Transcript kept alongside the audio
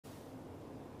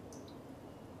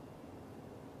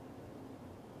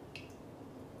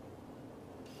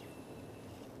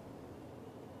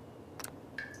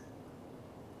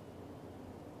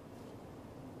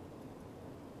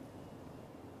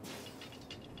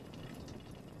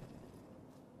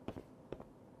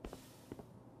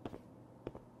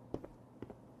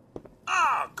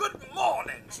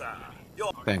sir.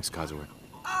 You're... Thanks, Codsworth.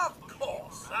 Of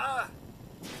course, sir.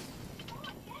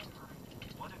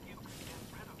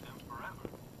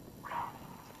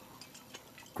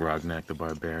 Grognak the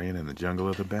Barbarian in the Jungle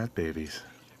of the Bat Babies.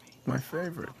 My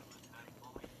favorite.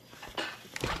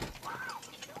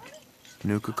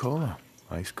 Nuka-Cola.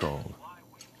 Ice cold.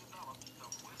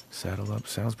 Saddle up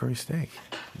Salisbury steak.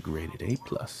 Graded A+.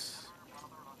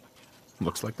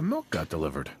 Looks like the milk got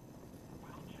delivered.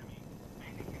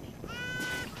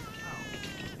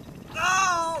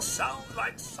 Oh, sounds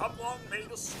like someone made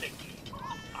a sticky.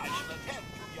 I shall attend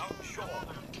to young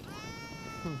Sean.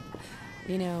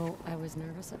 You know, I was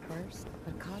nervous at first,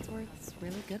 but Codsworth's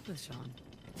really good with Sean.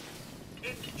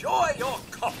 Enjoy your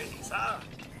coffee, sir.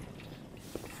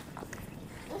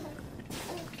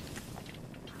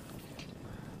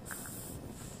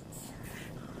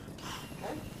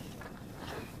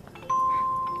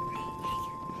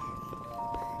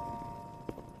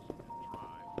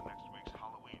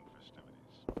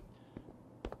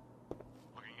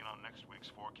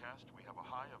 We have a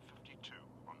high of 52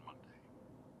 on Monday.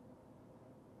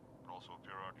 It also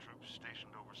appears our troops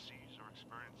stationed overseas are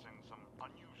experiencing some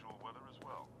unusual weather as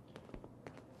well.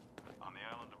 On the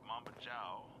island of Mamba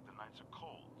Jau, the nights are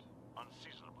cold,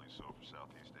 unseasonably so for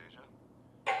Southeast Asia.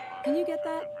 Can you get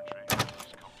that?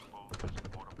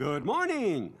 Good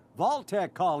morning!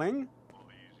 Vault-Tec calling.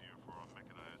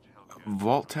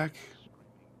 Vault-Tec?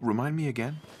 Remind me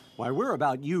again? Why, we're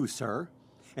about you, sir,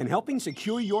 and helping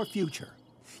secure your future.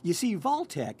 You see,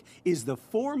 Vault-Tec is the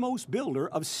foremost builder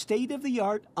of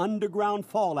state-of-the-art underground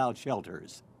fallout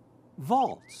shelters.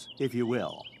 Vaults, if you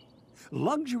will.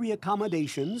 Luxury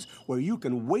accommodations where you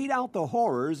can wait out the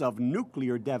horrors of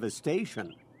nuclear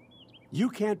devastation. You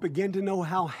can't begin to know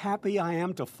how happy I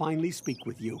am to finally speak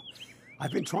with you.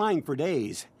 I've been trying for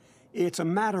days. It's a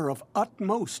matter of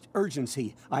utmost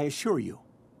urgency, I assure you.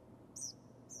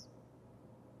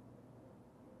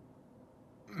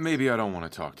 Maybe I don't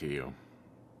want to talk to you.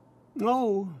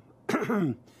 Oh,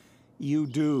 you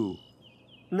do.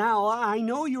 Now, I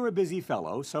know you're a busy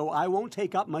fellow, so I won't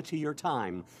take up much of your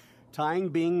time. Time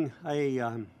being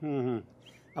a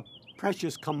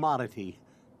precious commodity.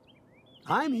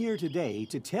 I'm here today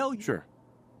to tell you... Sure.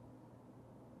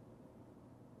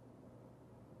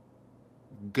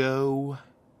 Go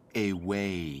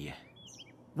away.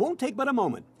 Won't take but a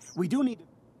moment. We do need...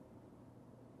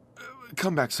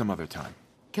 Come back some other time.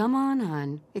 Come on,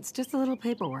 hon. It's just a little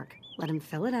paperwork. Let him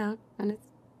fill it out, and it's...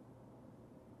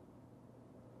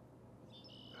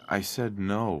 I said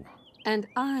no. And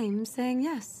I'm saying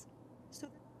yes.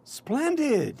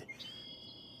 Splendid!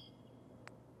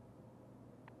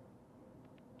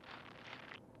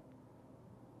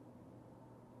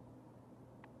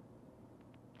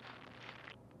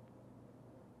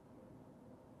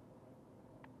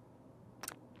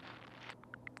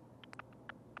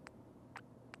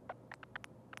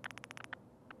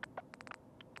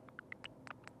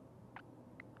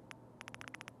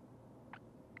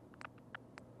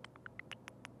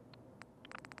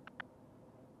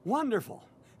 Wonderful.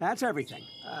 That's everything.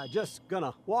 Just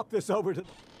gonna walk this over to...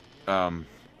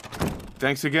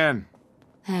 Thanks again.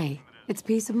 Hey, it's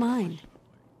peace of mind.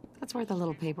 That's worth a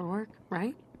little paperwork,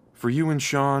 right? For you and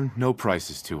Sean, no price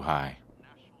is too high.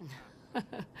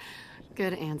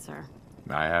 Good answer.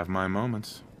 I have my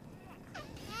moments.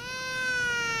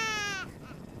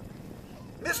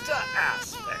 Mr.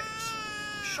 Assface,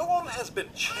 Sean has been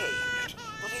changed,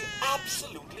 but he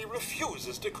absolutely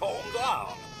refuses to calm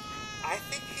down. I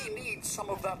think he needs some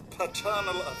of that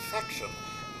paternal affection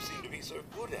you seem to be so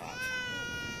good at.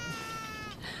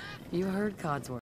 You heard Codsworth.